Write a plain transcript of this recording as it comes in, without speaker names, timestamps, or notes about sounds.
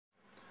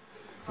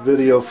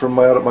video from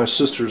out at my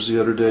sister's the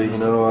other day. You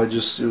know, it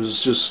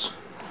was just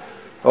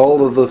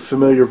all of the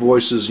familiar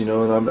voices. You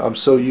know, and I'm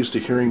so used to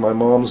hearing my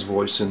mom's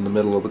voice in the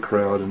middle of the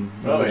crowd, and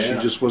she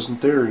just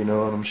wasn't there. You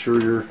know, and I'm sure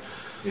you're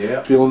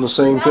feeling the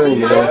same thing.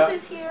 You know.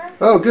 Is here,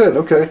 Oh, good.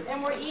 Okay.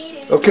 and we're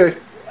eating. Okay.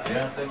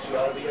 Yeah, thanks you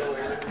ought to be over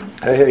here.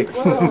 Hey.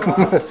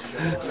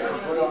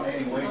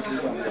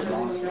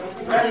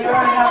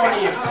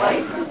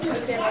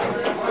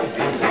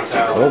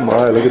 Oh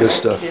my, look at this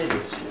stuff.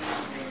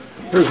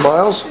 Here's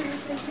Miles.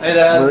 Hey,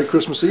 Dad. Merry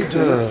Christmas Eve to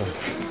you.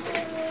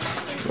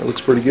 That looks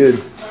pretty good.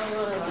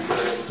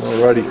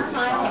 Alrighty.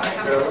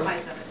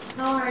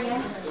 How are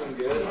you?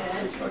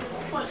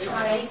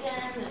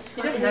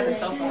 He doesn't have a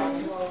cell phone.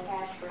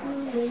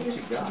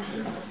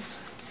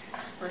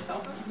 Or a cell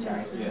phone?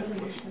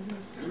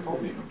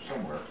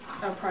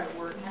 That'll probably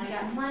work. I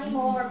got plenty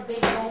more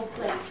big old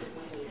plates if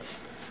we need it.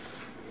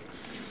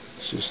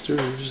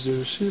 Sisters,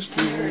 they're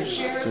sisters.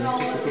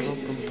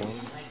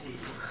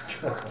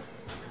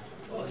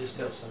 I'll just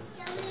tell some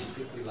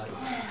people we like. Oh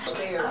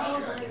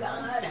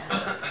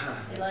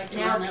my God.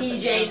 Now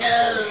PJ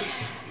knows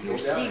your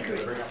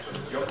secret.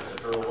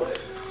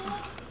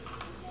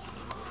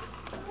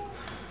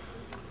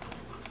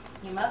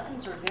 Your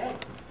muffins are good.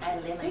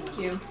 Add lemon. Thank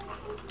you.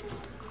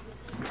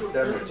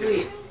 They're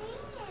sweet.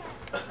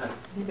 I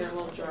think they're a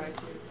little dry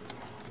too.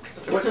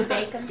 Did you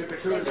bake them?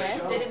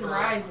 They didn't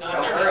rise. You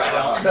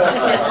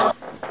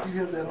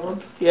have that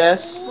on?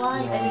 Yes.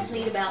 I just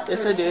need about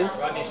Yes, I do.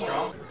 Rodney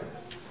Strong.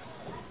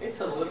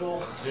 It's a little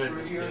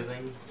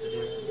soothing to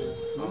do.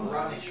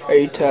 Are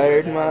you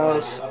tired,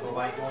 Miles?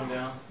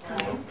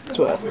 That's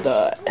what I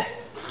thought.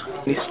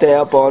 You stay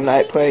up all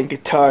night playing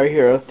Guitar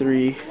Hero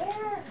 3.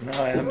 No, I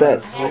haven't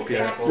best. slept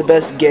yet. The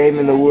best game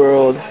in the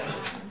world.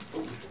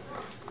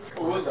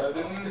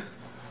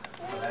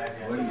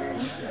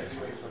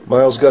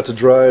 Miles got to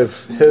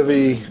drive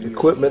heavy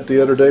equipment the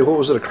other day. What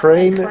was it, a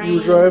crane that you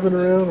were driving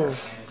around? Or?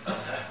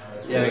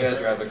 Yeah, I gotta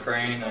drive a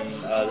crane and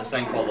this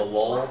thing called a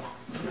lull,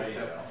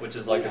 which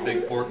is like a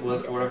big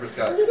forklift or whatever. It's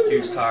got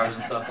huge tires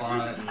and stuff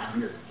on it.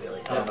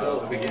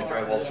 And we get to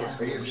drive all sorts of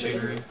cool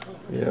machinery.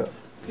 Yeah.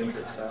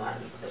 So,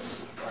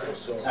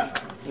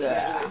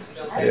 Yeah.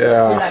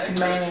 Nice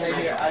man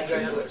here. I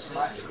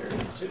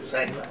Is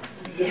that